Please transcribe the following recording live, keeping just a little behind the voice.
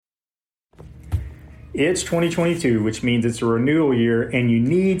It's 2022, which means it's a renewal year and you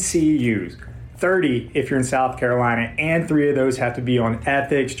need CEUs. 30 if you're in South Carolina, and 3 of those have to be on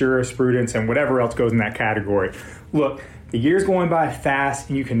ethics, jurisprudence, and whatever else goes in that category. Look, the year's going by fast,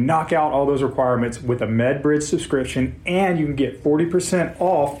 and you can knock out all those requirements with a MedBridge subscription, and you can get 40%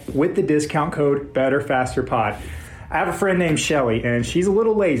 off with the discount code BetterFasterPod. I have a friend named Shelly, and she's a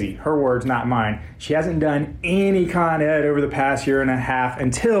little lazy. Her words, not mine. She hasn't done any Con Ed over the past year and a half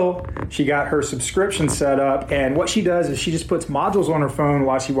until she got her subscription set up. And what she does is she just puts modules on her phone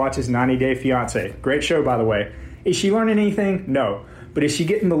while she watches 90 Day Fiance. Great show, by the way. Is she learning anything? No. But is she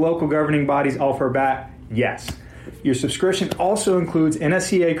getting the local governing bodies off her back? Yes. Your subscription also includes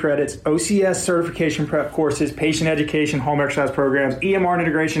NSCA credits, OCS certification prep courses, patient education, home exercise programs, EMR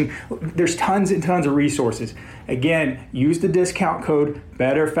integration. There's tons and tons of resources. Again, use the discount code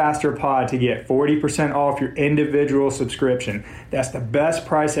BetterFasterPod to get 40% off your individual subscription. That's the best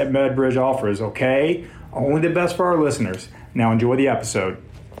price that MedBridge offers, okay? Only the best for our listeners. Now enjoy the episode.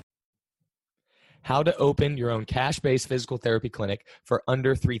 How to open your own cash-based physical therapy clinic for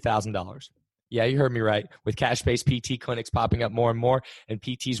under $3,000. Yeah, you heard me right. With cash-based PT clinics popping up more and more and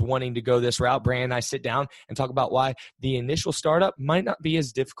PTs wanting to go this route, Brandon and I sit down and talk about why the initial startup might not be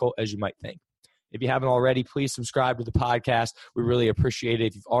as difficult as you might think. If you haven't already, please subscribe to the podcast. We really appreciate it.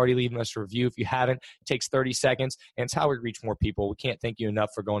 If you've already leaving us a review, if you haven't, it takes 30 seconds, and it's how we reach more people. We can't thank you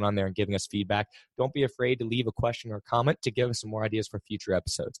enough for going on there and giving us feedback. Don't be afraid to leave a question or a comment to give us some more ideas for future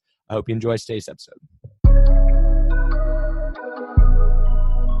episodes. I hope you enjoy today's episode.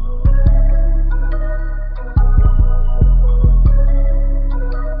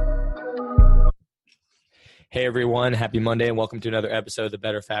 Hey everyone, happy Monday and welcome to another episode of the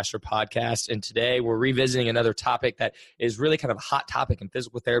Better Faster podcast. And today we're revisiting another topic that is really kind of a hot topic in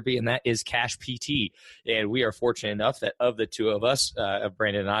physical therapy, and that is cash PT. And we are fortunate enough that of the two of us,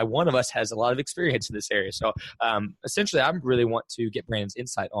 Brandon and I, one of us has a lot of experience in this area. So essentially I really want to get Brandon's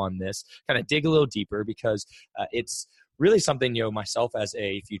insight on this, kind of dig a little deeper because it's really something, myself as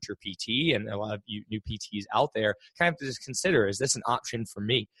a future PT and a lot of you new PTs out there kind of have to just consider, is this an option for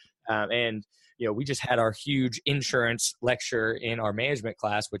me? We just had our huge insurance lecture in our management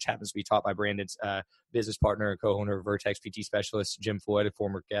class, which happens to be taught by Brandon's business partner and co-owner of Vertex PT Specialist, Jim Floyd, a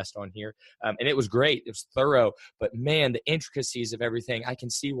former guest on here. And it was great. It was thorough. But, man, the intricacies of everything, I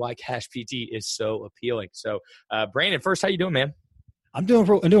can see why cash PT is so appealing. So, Brandon, first, how you doing, man? I'm doing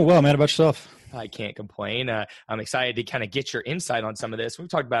well, man. About yourself? I can't complain. I'm excited to kind of get your insight on some of this. We've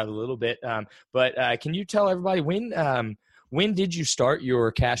talked about it a little bit. But can you tell everybody when did you start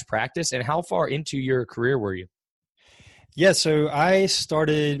your cash practice and how far into your career were you? Yeah, so I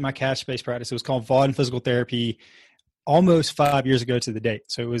started my cash-based practice. It was called Vaughan Physical Therapy almost 5 years ago to the date.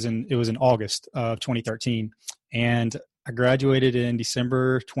 So it was in August of 2013, and I graduated in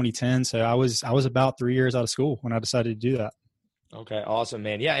December 2010. So I was about 3 years out of school when I decided to do that. Okay, awesome,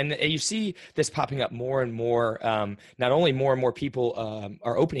 man. Yeah, and you see this popping up more and more. Not only more and more people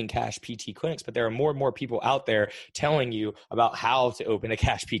are opening cash PT clinics, but there are more and more people out there telling you about how to open a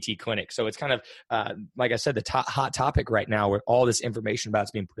cash PT clinic. So it's kind of, like I said, the hot topic right now where all this information about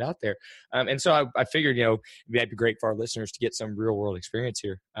it's being put out there. And so I figured, it'd be great for our listeners to get some real world experience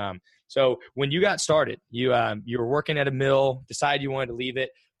here. So when you got started, you were working at a mill, decided you wanted to leave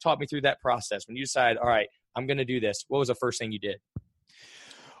it. Talk me through that process. When you decided, all right, I'm going to do this, what was the first thing you did?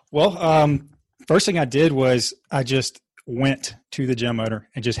 Well, first thing I did was I just went to the gym owner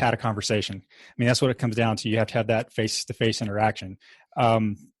and just had a conversation. I mean, that's what it comes down to. You have to have that face-to-face interaction.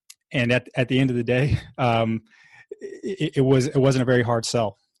 And at the end of the day, it wasn't a very hard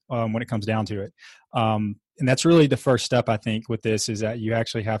sell when it comes down to it. And that's really the first step, I think, with this, is that you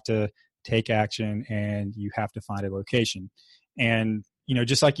actually have to take action and you have to find a location. And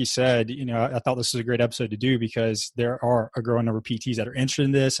just like you said, I thought this was a great episode to do because there are a growing number of PTs that are interested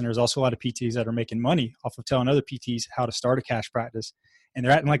in this. And there's also a lot of PTs that are making money off of telling other PTs how to start a cash practice. And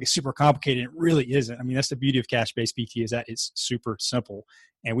they're acting like it's super complicated. It really isn't. I mean, that's the beauty of cash-based PT, is that it's super simple.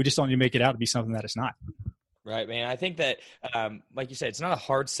 And we just don't need to make it out to be something that it's not. Right, man. I think that, like you said, it's not a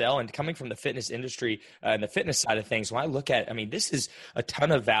hard sell. And coming from the fitness industry and the fitness side of things, when I look at it, this is a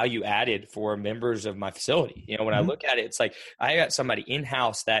ton of value added for members of my facility. When I look at it, it's like I got somebody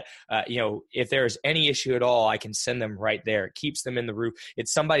in-house that, if there's any issue at all, I can send them right there. It keeps them in the room.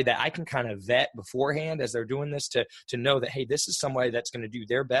 It's somebody that I can kind of vet beforehand as they're doing this to know that, hey, this is somebody that's going to do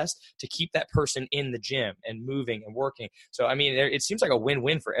their best to keep that person in the gym and moving and working. So, it seems like a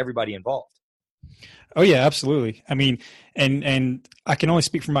win-win for everybody involved. Oh yeah, absolutely. I mean, and I can only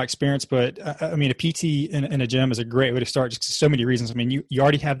speak from my experience, but I mean, a PT in a gym is a great way to start, just for so many reasons. I mean, you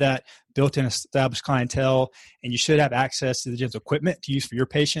already have that built-in established clientele, and you should have access to the gym's equipment to use for your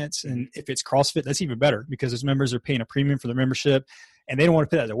patients. And if it's CrossFit, that's even better because those members are paying a premium for their membership, and they don't want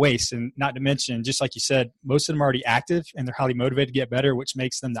to put that as a waste. And not to mention, just like you said, most of them are already active and they're highly motivated to get better, which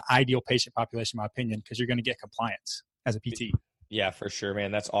makes them the ideal patient population, in my opinion, because you're going to get compliance as a PT. Yeah, for sure,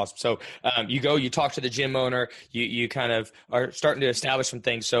 man. That's awesome. So you talk to the gym owner, you kind of are starting to establish some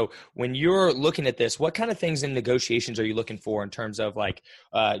things. So when you're looking at this, what kind of things in negotiations are you looking for in terms of like,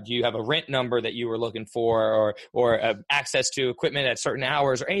 do you have a rent number that you were looking for or access to equipment at certain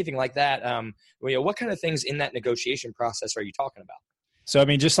hours or anything like that? What kind of things in that negotiation process are you talking about? So, I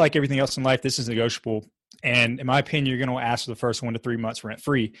mean, just like everything else in life, this is negotiable. And in my opinion, you're going to ask for the first 1 to 3 months rent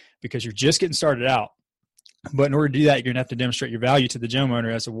free because you're just getting started out. But in order to do that, you're going to have to demonstrate your value to the gym owner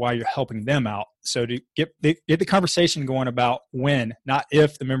as to why you're helping them out. So to get the conversation going about when, not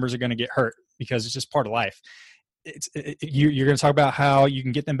if, the members are going to get hurt, because it's just part of life. You're going to talk about how you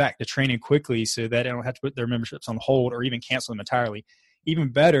can get them back to training quickly so that they don't have to put their memberships on hold or even cancel them entirely. Even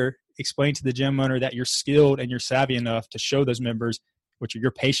better, explain to the gym owner that you're skilled and you're savvy enough to show those members, which are your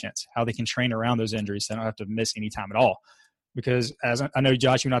patients, how they can train around those injuries. They don't have to miss any time at all. Because as I know,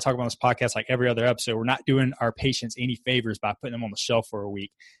 Josh, you and I talk about on this podcast, like every other episode, we're not doing our patients any favors by putting them on the shelf for a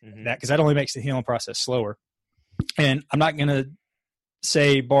week. Because that only makes the healing process slower. And I'm not going to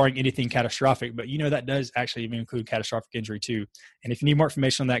say barring anything catastrophic, but that does actually even include catastrophic injury too. And if you need more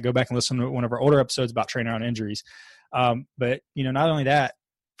information on that, go back and listen to one of our older episodes about training around injuries. But not only that,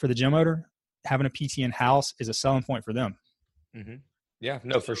 for the gym owner, having a PT in house is a selling point for them. Mm-hmm. Yeah,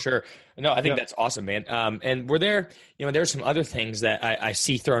 no, for sure. No, I think that's awesome, man. And were there, there's some other things that I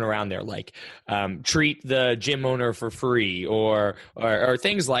see thrown around there, like treat the gym owner for free or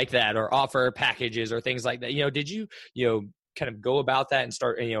things like that, or offer packages or things like that. Did you, kind of go about that and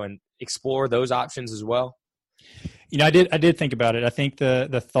start, and explore those options as well? I did think about it. I think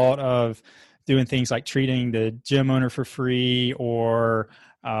the thought of doing things like treating the gym owner for free or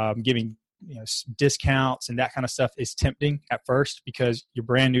giving discounts and that kind of stuff is tempting at first because you're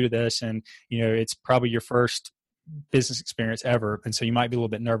brand new to this and it's probably your first business experience ever, and so you might be a little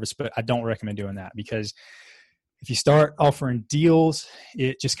bit nervous, but I don't recommend doing that because if you start offering deals,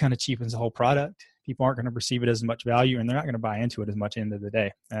 it just kind of cheapens the whole product. People aren't going to perceive it as much value and they're not going to buy into it as much at the end of the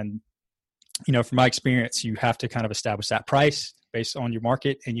day. And from my experience, you have to kind of establish that price based on your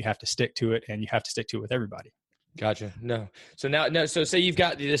market and you have to stick to it, and you have to stick to it with everybody. Gotcha. No. So say you've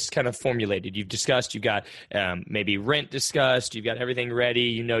got this kind of formulated, you've discussed, you've got maybe rent discussed, you've got everything ready,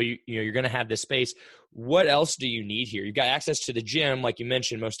 you're going to have this space. What else do you need here? You've got access to the gym, like you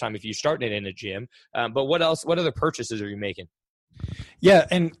mentioned, most time if you're starting it in a gym, but what else, what other purchases are you making? Yeah.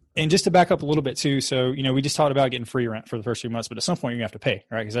 And just to back up a little bit too. So, we just talked about getting free rent for the first few months, but at some point you have to pay,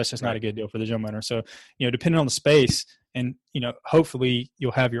 right? Because that's just not a good deal for the gym owner. So, depending on the space and, hopefully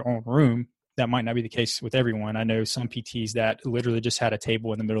you'll have your own room. That might not be the case with everyone. I know some PTs that literally just had a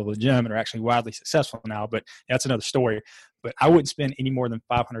table in the middle of the gym and are actually wildly successful now, but that's another story. But I wouldn't spend any more than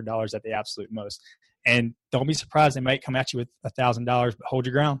 $500 at the absolute most. And don't be surprised, they might come at you with $1,000, but hold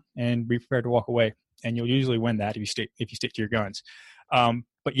your ground and be prepared to walk away. And you'll usually win that if you stick to your guns.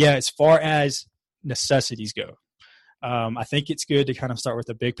 But yeah, as far as necessities go, I think it's good to kind of start with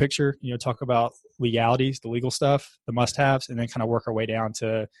the big picture, talk about legalities, the legal stuff, the must-haves, and then kind of work our way down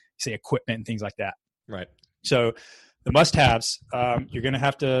to, say, equipment and things like that. Right. So the must-haves, you're going to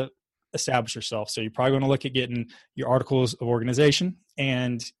have to establish yourself. So you're probably going to look at getting your articles of organization,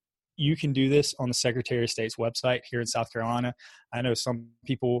 and you can do this on the Secretary of State's website here in South Carolina. I know some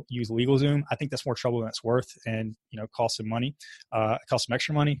people use LegalZoom. I think that's more trouble than it's worth, and costs some money. It costs some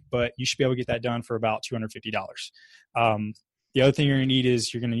extra money, but you should be able to get that done for about $250. The other thing you're going to need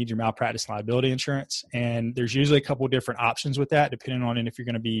is you're going to need your malpractice liability insurance, and there's usually a couple of different options with that, depending on if you're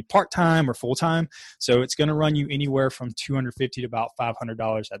going to be part-time or full-time. So it's going to run you anywhere from $250 to about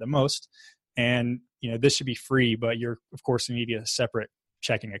 $500 at the most. And this should be free, but you're of course going to need a separate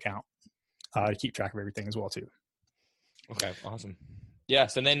checking account to keep track of everything as well too. Okay, awesome. Yeah,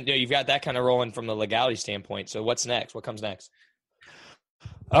 so then you've got that kind of rolling from the legality standpoint. So what's next? What comes next?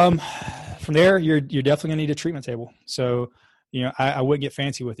 From there, you're definitely gonna need a treatment table. So I wouldn't get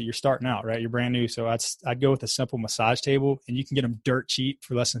fancy with it. You're starting out, right? You're brand new, so I'd go with a simple massage table, and you can get them dirt cheap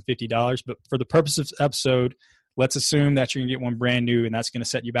for less than $50. But for the purpose of this episode, let's assume that you're gonna get one brand new, and that's gonna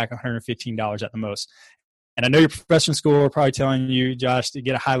set you back $115 at the most. And I know your professional school are probably telling you, Josh, to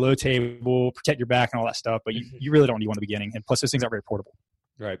get a high-low table, protect your back and all that stuff, but you really don't need one at the beginning. And plus, those things aren't very portable.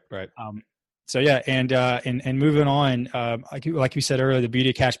 Right. So yeah, and moving on, like you said earlier, the beauty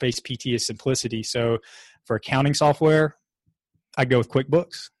of cash-based PT is simplicity. So for accounting software, I go with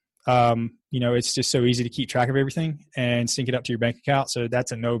QuickBooks. It's just so easy to keep track of everything and sync it up to your bank account. So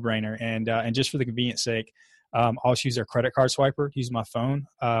that's a no-brainer. And just for the convenience sake, I'll just use their credit card swiper, use my phone.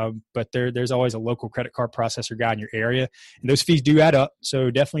 But there's always a local credit card processor guy in your area, and those fees do add up.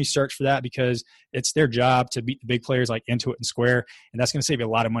 So definitely search for that because it's their job to beat the big players like Intuit and Square, and that's going to save you a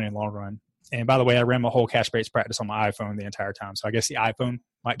lot of money in the long run. And by the way, I ran my whole cash-based practice on my iPhone the entire time. So I guess the iPhone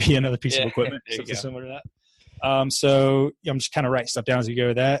might be another piece of equipment, something similar to that. So I'm just kind of writing stuff down as we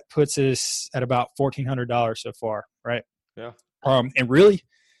go. That puts us at about $1,400 so far, right? Yeah. And really,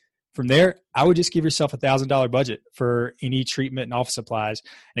 from there, I would just give yourself $1,000 budget for any treatment and office supplies.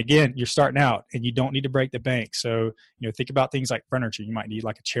 And again, you're starting out, and you don't need to break the bank. So think about things like furniture. You might need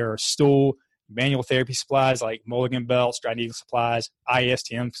like a chair or stool, manual therapy supplies like Mulligan belts, dry needle supplies,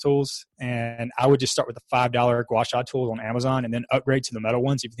 ISTM tools. And I would just start with the $5 gua sha tools on Amazon and then upgrade to the metal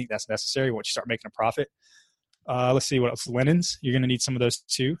ones if you think that's necessary once you start making a profit. Let's see what else. Linens. You're going to need some of those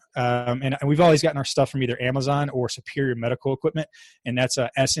too. And we've always gotten our stuff from either Amazon or Superior Medical Equipment. And that's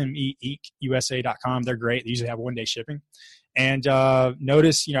SMEEkusa.com. They're great. They usually have 1-day shipping. And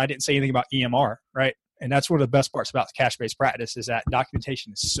notice, I didn't say anything about EMR, right? And that's one of the best parts about the cash-based practice is that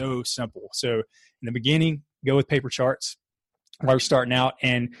documentation is so simple. So in the beginning, go with paper charts while you're starting out.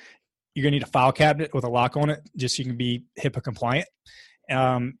 And you're going to need a file cabinet with a lock on it just so you can be HIPAA compliant.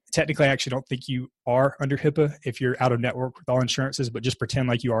 Technically, I actually don't think you are under HIPAA if you're out of network with all insurances, but just pretend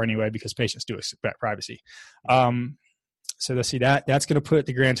like you are anyway because patients do expect privacy. So let's see that's going to put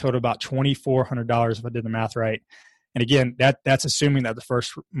the grand total about $2,400 if I did the math right. And again, that's assuming that the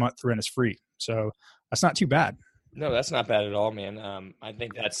first month rent is free. So that's not too bad. No, that's not bad at all, man. I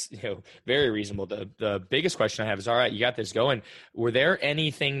think that's very reasonable. The biggest question I have is, all right, you got this going. Was there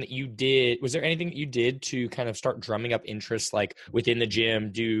anything that you did to kind of start drumming up interest, like within the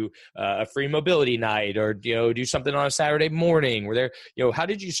gym, do a free mobility night, or do something on a Saturday morning? Were there, how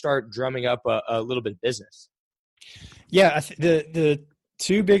did you start drumming up a little bit of business? Yeah, the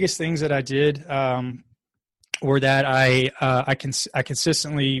two biggest things that I did were that I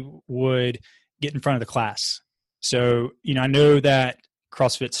consistently would get in front of the class. So, I know that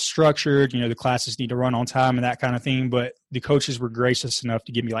CrossFit's structured, the classes need to run on time and that kind of thing, but the coaches were gracious enough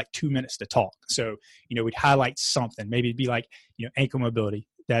to give me like 2 minutes to talk. So, we'd highlight something. Maybe it'd be like, ankle mobility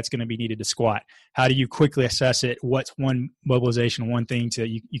that's going to be needed to squat. How do you quickly assess it? What's one mobilization, one thing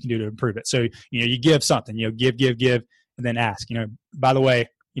you can do to improve it? So, you give something, give, and then ask, by the way,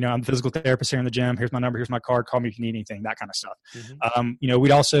 I'm a physical therapist here in the gym. Here's my number. Here's my card. Call me if you need anything, that kind of stuff. Mm-hmm.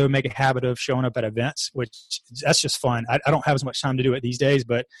 We'd also make a habit of showing up at events, which that's just fun. I don't have as much time to do it these days,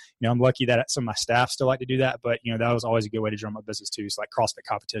 but, I'm lucky that some of my staff still like to do that. But, that was always a good way to drum up business too. So like CrossFit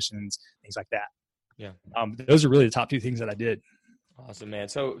competitions, things like that. Yeah. Those are really the top two things that I did. Awesome, man.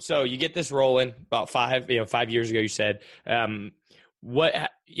 So you get this rolling about 5 years ago, you said. What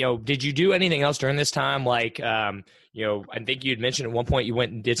did you do anything else during this time? Like, I think you'd mentioned at one point you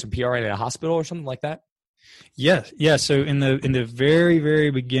went and did some PRN in a hospital or something like that. Yeah. So in the very, very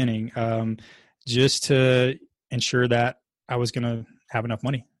beginning, just to ensure that I was going to have enough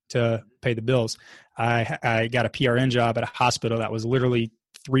money to pay the bills, I got a PRN job at a hospital that was literally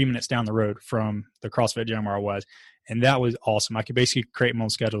 3 minutes down the road from the CrossFit gym where I was. And that was awesome. I could basically create my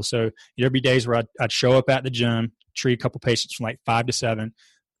own schedule. So there'd be days where I'd show up at the gym, treat a couple patients from like 5 to 7,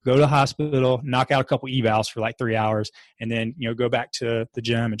 go to the hospital, knock out a couple evals for like 3 hours, and then, go back to the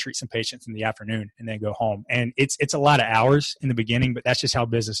gym and treat some patients in the afternoon and then go home. And it's a lot of hours in the beginning, but that's just how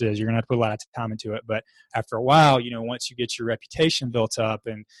business is. You're going to have to put a lot of time into it. But after a while, once you get your reputation built up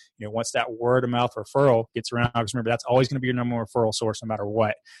and, once that word of mouth referral gets around, because remember, that's always going to be your number one referral source no matter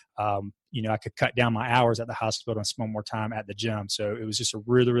what. I could cut down my hours at the hospital and spend more time at the gym. So it was just a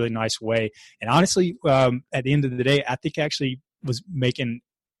really, really nice way. And honestly, at the end of the day, I think I actually was making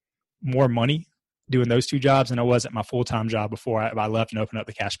more money doing those two jobs than I was at my full-time job before I left and opened up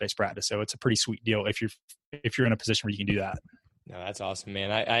the cash-based practice. So it's a pretty sweet deal if you're in a position where you can do that. No, that's awesome,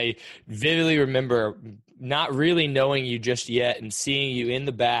 man. I vividly remember not really knowing you just yet and seeing you in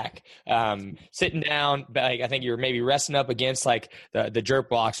the back, sitting down. Like, I think you were maybe resting up against like the jerk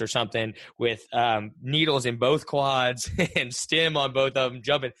blocks or something with needles in both quads and stim on both of them,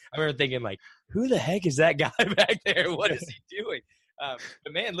 jumping. I remember thinking like, who the heck is that guy back there? What is he doing?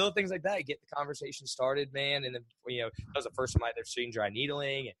 But man, little things like that get the conversation started, man. And then that was the first time I'd ever seen dry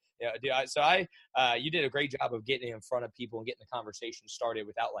needling. And, you did a great job of getting in front of people and getting the conversation started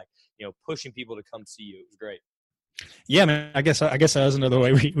without pushing people to come see you. It was great. Yeah, man. I guess that was another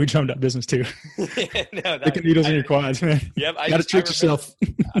way we drummed up business too. Sticking needles in your quads, man. Yep, got to treat yourself.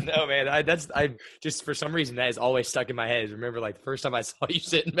 No, man. I just for some reason that is always stuck in my head. I remember like the first time I saw you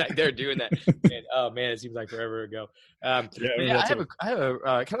sitting back there doing that. And, oh man, it seems like forever ago. I have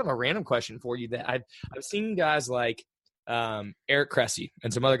a kind of a random question for you that I've seen guys like Eric Cressy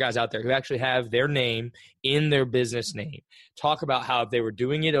and some other guys out there who actually have their name in their business name talk about how if they were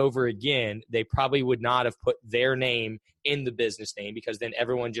doing it over again, they probably would not have put their name in the business name, because then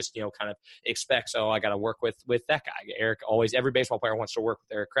everyone just, kind of expects, oh, I got to work with that guy. Eric, always, every baseball player wants to work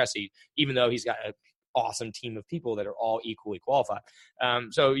with Eric Cressy, even though he's got an awesome team of people that are all equally qualified.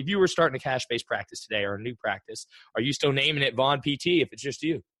 So if you were starting a cash-based practice today or a new practice, are you still naming it Vaughn PT if it's just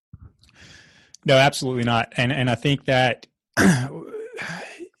you? No, absolutely not. And I think that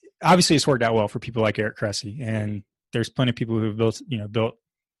obviously it's worked out well for people like Eric Cressy, and there's plenty of people who've built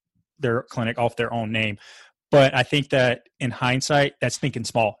their clinic off their own name. But I think that in hindsight, that's thinking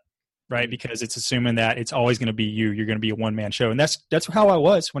small, right? Because it's assuming that it's always going to be you. You're going to be a one-man show. And that's how I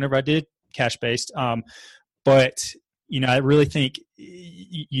was whenever I did cash-based. But I really think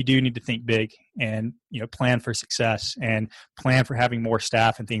you do need to think big and, plan for success and plan for having more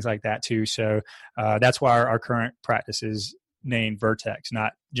staff and things like that too. So that's why our current practice is named Vertex,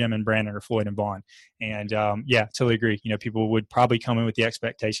 not Jim and Brandon or Floyd and Vaughn. And totally agree. People would probably come in with the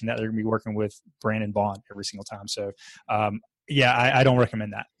expectation that they're going to be working with Brandon Vaughn every single time. So I don't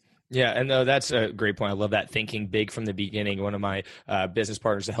recommend that. Yeah, and that's a great point. I love that, thinking big from the beginning. One of my business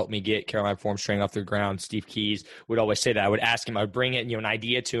partners that helped me get Carolina Performance Training off the ground, Steve Keys, would always say that. I would ask him, I would bring it, an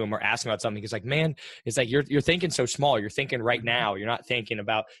idea to him or ask him about something. He's like, man, it's like you're thinking so small. You're thinking right now. You're not thinking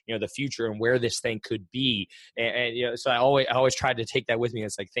about the future and where this thing could be. And so I always tried to take that with me.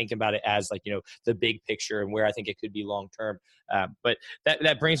 It's like thinking about it as like the big picture and where I think it could be long term. But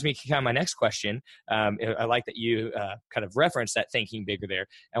that brings me to kind of my next question. I like that you kind of referenced that thinking bigger there.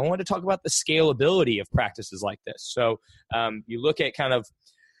 I wanted to talk about the scalability of practices like this. So you look at kind of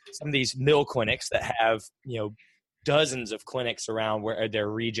some of these mill clinics that have, dozens of clinics around where their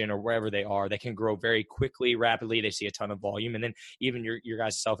region or wherever they are, they can grow very quickly, rapidly. They see a ton of volume. And then even your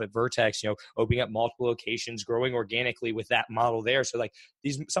guys' self at Vertex, opening up multiple locations, growing organically with that model there. So like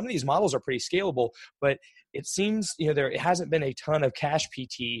some of these models are pretty scalable, but it seems, there hasn't been a ton of cash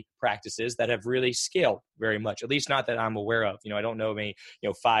PT practices that have really scaled very much, at least not that I'm aware of. I don't know of any,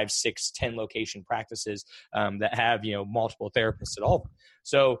 5, 6, 10 location practices that have, multiple therapists at all.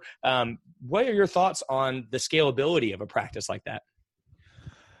 So what are your thoughts on the scalability of a practice like that?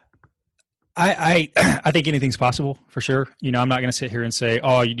 I think anything's possible for sure. I'm not going to sit here and say,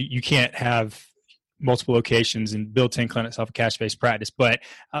 oh, you can't have multiple locations and build 10 clinics off a cash-based practice. But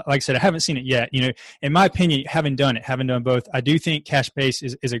like I said, I haven't seen it yet. In my opinion, having done both, I do think cash-based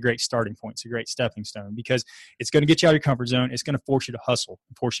is a great starting point. It's a great stepping stone because it's going to get you out of your comfort zone. It's going to force you to hustle,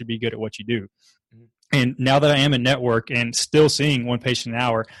 force you to be good at what you do. Mm-hmm. And now that I am in network and still seeing one patient an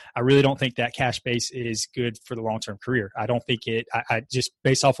hour, I really don't think that cash base is good for the long-term career. I don't think I just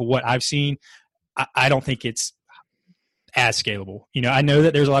based off of what I've seen, I don't think it's as scalable. I know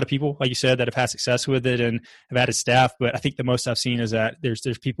that there's a lot of people, like you said, that have had success with it and have added staff, but I think the most I've seen is that there's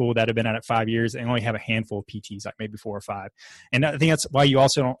people that have been at it 5 years and only have a handful of PTs, like maybe 4 or 5. And I think that's why you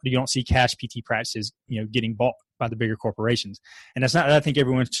don't see cash PT practices, getting bought by the bigger corporations. And that's not that I think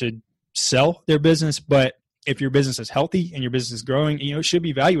everyone should sell their business, but if your business is healthy and your business is growing, it should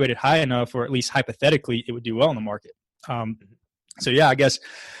be evaluated high enough, or at least hypothetically it would do well in the market. I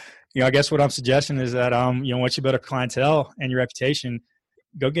guess what I'm suggesting is that, once you build a clientele and your reputation,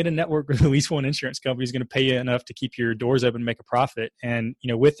 go get a network with at least one insurance company who's going to pay you enough to keep your doors open and make a profit. And,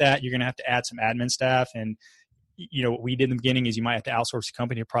 with that, you're going to have to add some admin staff. And, what we did in the beginning is you might have to outsource a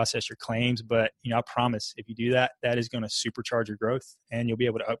company to process your claims. But, I promise if you do that, that is going to supercharge your growth and you'll be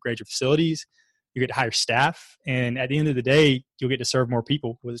able to upgrade your facilities. You get to hire staff. And at the end of the day, you'll get to serve more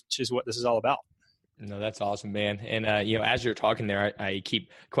people, which is what this is all about. No, that's awesome, man. And, as you're talking there,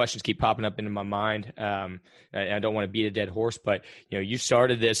 questions keep popping up into my mind. I don't want to beat a dead horse, but, you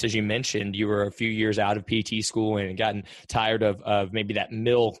started this, as you mentioned, you were a few years out of PT school and gotten tired of maybe that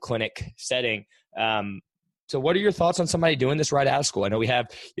mill clinic setting. So what are your thoughts on somebody doing this right out of school? I know we have,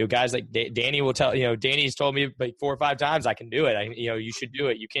 guys like Danny will tell, Danny's told me like 4 or 5 times, I can do it. You should do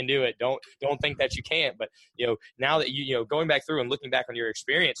it. You can do it. Don't think that you can't. But, now that going back through and looking back on your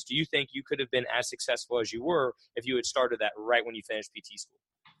experience, do you think you could have been as successful as you were if you had started that right when you finished PT school?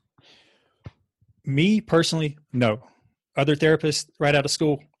 Me personally, no. Other therapists right out of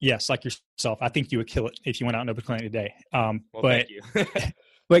school, yes, like yourself. I think you would kill it if you went out and opened a clinic today. Thank you.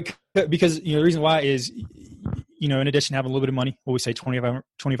 But because, the reason why is, in addition to having a little bit of money, what we say, $2,500, you're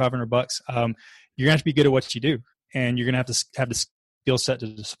going to have to be good at what you do. and you're going to have the skill set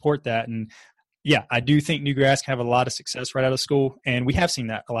to support that. And yeah, I do think new grads can have a lot of success right out of school, and we have seen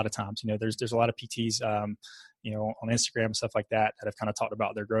that a lot of times. There's a lot of PTs, on Instagram and stuff like that have kind of talked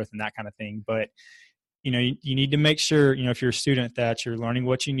about their growth and that kind of thing. But you need to make sure, if you're a student, that you're learning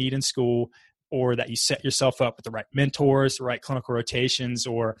what you need in school, or that you set yourself up with the right mentors, the right clinical rotations,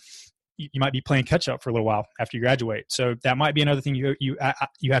 or you might be playing catch up for a little while after you graduate. So that might be another thing you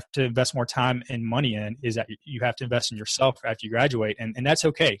have to invest more time and money in, is that you have to invest in yourself after you graduate. And that's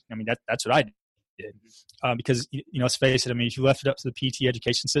okay. I mean, that's what I did. Because, let's face it, I mean, if you left it up to the PT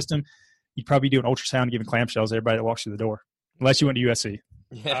education system, you'd probably do an ultrasound giving clamshells to everybody that walks through the door, unless you went to USC.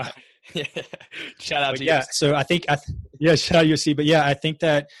 Yeah. Shout out to USC. So I think, shout out to USC. But yeah, I think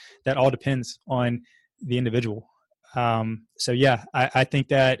that all depends on the individual. So yeah, I think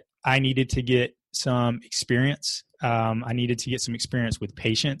that I needed to get some experience. I needed to get some experience with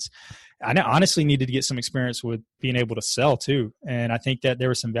patients. I honestly needed to get some experience with being able to sell too. And I think that there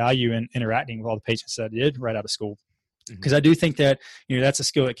was some value in interacting with all the patients that I did right out of school. Because I do think that, that's a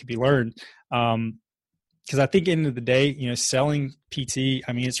skill that can be learned. Because I think at the end of the day, selling PT,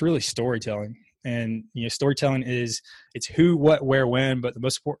 I mean, it's really storytelling. And, storytelling it's who, what, where, when, but the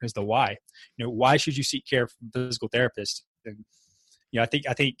most important is the why. Why should you seek care from a physical therapist? And, I think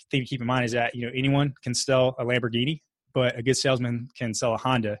thing to keep in mind is that, anyone can sell a Lamborghini, but a good salesman can sell a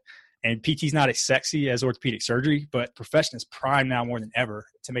Honda. And PT is not as sexy as orthopedic surgery, but profession is primed now more than ever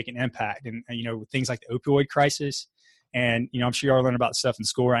to make an impact. And with things like the opioid crisis, and I'm sure you are learning about stuff in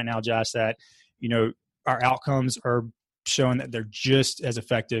school right now, Josh, that our outcomes are showing that they're just as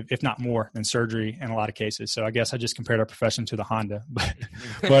effective, if not more, than surgery in a lot of cases. So I guess I just compared our profession to the Honda,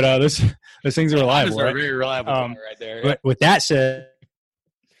 but those things are reliable. Right? Very reliable right there. But with that said,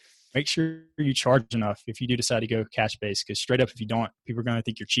 make sure you charge enough if you do decide to go cash based, because straight up, if you don't, people are going to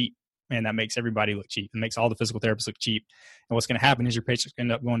think you're cheap. And that makes everybody look cheap. It makes all the physical therapists look cheap. And what's going to happen is your patients end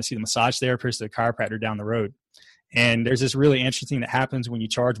up going to see the massage therapist or the chiropractor down the road. And there's this really interesting thing that happens when you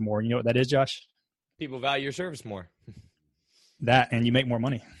charge more. You know what that is, Josh? People value your service more. That, and you make more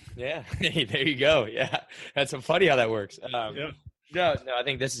money. Yeah, there you go. Yeah, that's so funny how that works. Yeah. No, I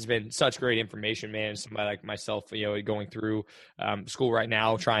think this has been such great information, man. Somebody like myself, going through school right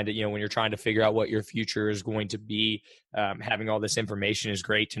now, trying to, when you're trying to figure out what your future is going to be, having all this information is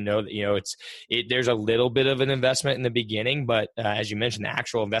great to know that, there's a little bit of an investment in the beginning, but as you mentioned, the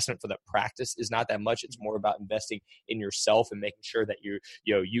actual investment for the practice is not that much. It's more about investing in yourself and making sure that you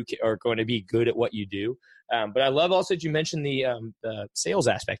are going to be good at what you do. But I love also that you mentioned the sales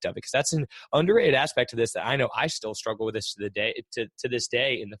aspect of it, because that's an underrated aspect of this that I know I still struggle with this to this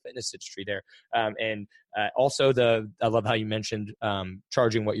day in the fitness industry there. And also I love how you mentioned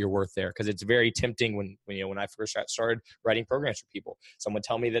charging what you're worth there, because it's very tempting when I first started writing programs for people. Someone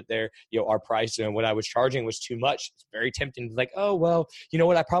tell me that our price and what I was charging was too much. It's very tempting to like, oh, well, you know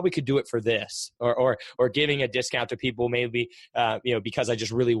what, I probably could do it for this, or giving a discount to people maybe, because I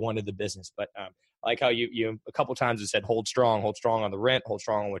just really wanted the business. But I like how you a couple times have said, hold strong on the rent, hold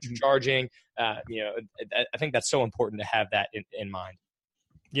strong on what you're charging. I think that's so important to have that in mind.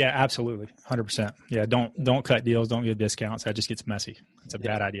 Yeah, absolutely. 100%. Yeah. Don't cut deals. Don't give discounts. That just gets messy. It's a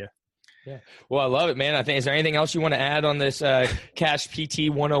bad idea. Yeah. Well, I love it, man. Is there anything else you want to add on this Cash PT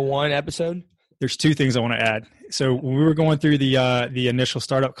 101 episode? There's two things I want to add. So when we were going through the initial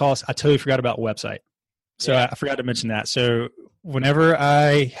startup costs, I totally forgot about website. So I forgot to mention that. So whenever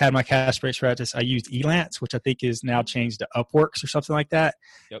I had my cash-based practice, I used Elance, which I think is now changed to Upworks or something like that.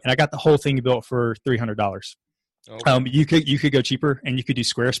 Yep. And I got the whole thing built for $300. Okay. You could go cheaper, and you could do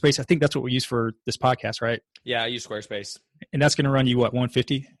Squarespace. I think that's what we use for this podcast, right? Yeah, I use Squarespace. And that's going to run you what,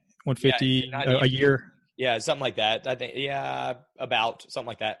 $150 a year? Yeah, something like that. I think about something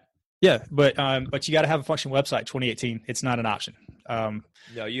like that. Yeah, but you got to have a functional website. 2018, it's not an option.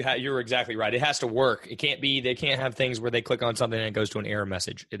 No, you're exactly right. It has to work. It can't be. They can't have things where they click on something and it goes to an error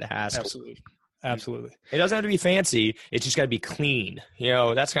message. It has Absolutely. It doesn't have to be fancy. It's just got to be clean.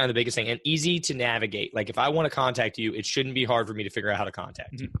 That's kind of the biggest thing, and easy to navigate. Like if I want to contact you, it shouldn't be hard for me to figure out how to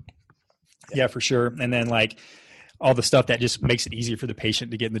contact you. Yeah, for sure. And then like all the stuff that just makes it easier for the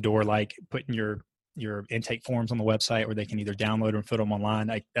patient to get in the door, like putting your intake forms on the website where they can either download or fill them online.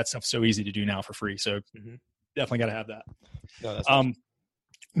 Like that stuff's so easy to do now for free. So definitely got to have that. No, that's awesome.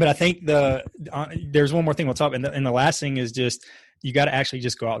 But I think there's one more thing we'll talk about. And the last thing is just, you got to actually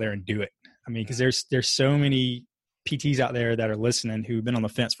just go out there and do it. I mean, because there's so many PTs out there that are listening who've been on the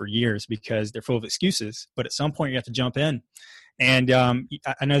fence for years because they're full of excuses. But at some point you have to jump in. And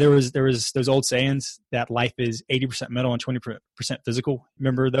I know there was those old sayings that life is 80% mental and 20% physical.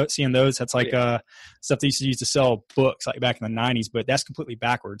 Remember seeing those? That's like stuff they used to use to sell books like back in the 90s. But that's completely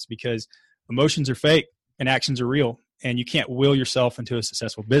backwards, because emotions are fake and actions are real. And you can't will yourself into a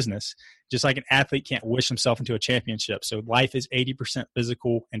successful business, just like an athlete can't wish himself into a championship. So life is 80%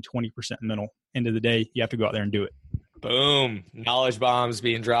 physical and 20% mental. End of the day, you have to go out there and do it. Boom. Knowledge bombs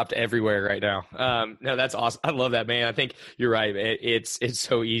being dropped everywhere right now. No, that's awesome. I love that, man. I think you're right. It's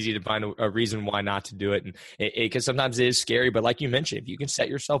so easy to find a reason why not to do it. And because sometimes it is scary, but like you mentioned, if you can set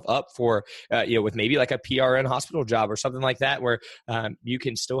yourself up for, with maybe like a PRN hospital job or something like that, where you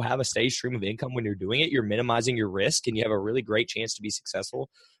can still have a steady stream of income when you're doing it, you're minimizing your risk and you have a really great chance to be successful.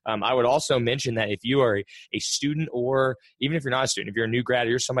 I would also mention that if you are a student, or even if you're not a student, if you're a new grad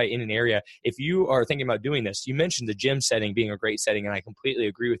or you're somebody in an area, if you are thinking about doing this, you mentioned the gym setting being a great setting, and I completely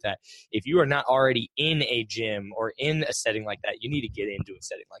agree with that. If you are not already in a gym or in a setting like that, you need to get into a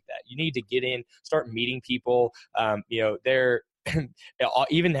setting like that. You need to get in, start meeting people.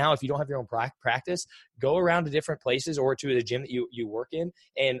 Even now, if you don't have your own practice, go around to different places or to the gym that you work in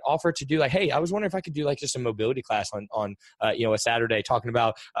and offer to do like, hey, I was wondering if I could do like just a mobility class on a Saturday, talking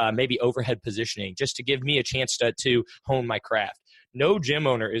about maybe overhead positioning, just to give me a chance to hone my craft. No gym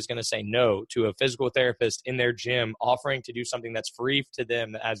owner is going to say no to a physical therapist in their gym offering to do something that's free to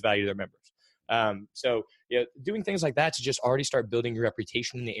them that adds value to their members. So doing things like that to just already start building your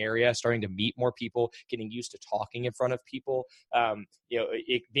reputation in the area, starting to meet more people, getting used to talking in front of people,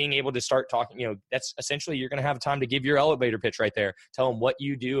 being able to start talking, that's essentially, you're going to have time to give your elevator pitch right there. Tell them what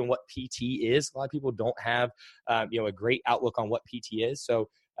you do and what PT is. A lot of people don't have, a great outlook on what PT is. So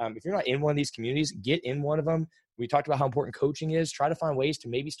if you're not in one of these communities, get in one of them. We talked about how important coaching is. Try to find ways to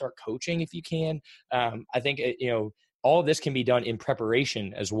maybe start coaching if you can. I think, all of this can be done in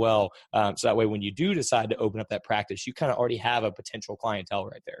preparation as well. So that way, when you do decide to open up that practice, you kind of already have a potential clientele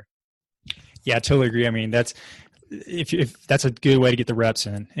right there. Yeah, I totally agree. I mean, that's if that's a good way to get the reps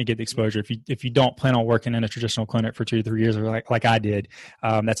in and get the exposure. If you don't plan on working in a traditional clinic for 2 to 3 years, or like I did,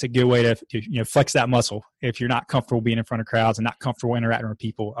 that's a good way to flex that muscle. If you're not comfortable being in front of crowds and not comfortable interacting with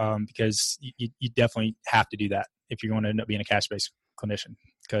people, because you definitely have to do that if you're going to end up being a cash-based clinician,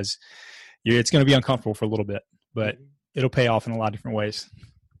 because it's going to be uncomfortable for a little bit, but it'll pay off in a lot of different ways.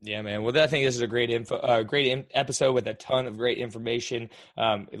 Yeah, man. Well, I think this is a great episode with a ton of great information,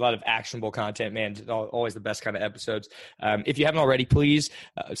 a lot of actionable content, man. Always the best kind of episodes. If you haven't already, please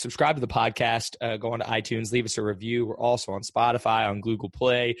subscribe to the podcast. Go on to iTunes, leave us a review. We're also on Spotify, on Google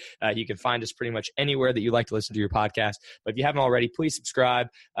Play. You can find us pretty much anywhere that you like to listen to your podcast. But if you haven't already, please subscribe.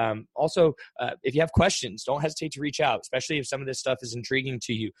 Also, if you have questions, don't hesitate to reach out, especially if some of this stuff is intriguing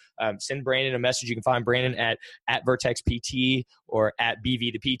to you. Send Brandon a message. You can find Brandon at Vertex PT or at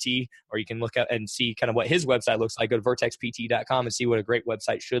BV to PT, or you can look up and see kind of what his website looks like. Go to vertexpt.com and see what a great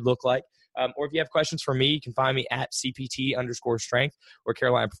website should look like. Or if you have questions for me, you can find me at CPT_strength or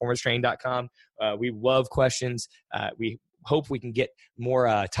CarolinaPerformanceTraining.com. We love questions. We hope we can get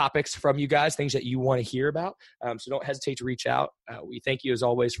more topics from you guys, things that you want to hear about. So don't hesitate to reach out. We thank you as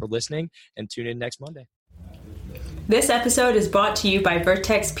always for listening, and tune in next Monday. This episode is brought to you by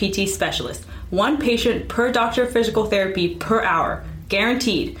Vertex PT Specialist. 1 patient per doctor of physical therapy per hour.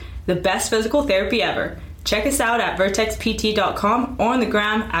 Guaranteed. The best physical therapy ever. Check us out at vertexpt.com or on the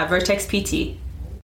gram at vertexpt.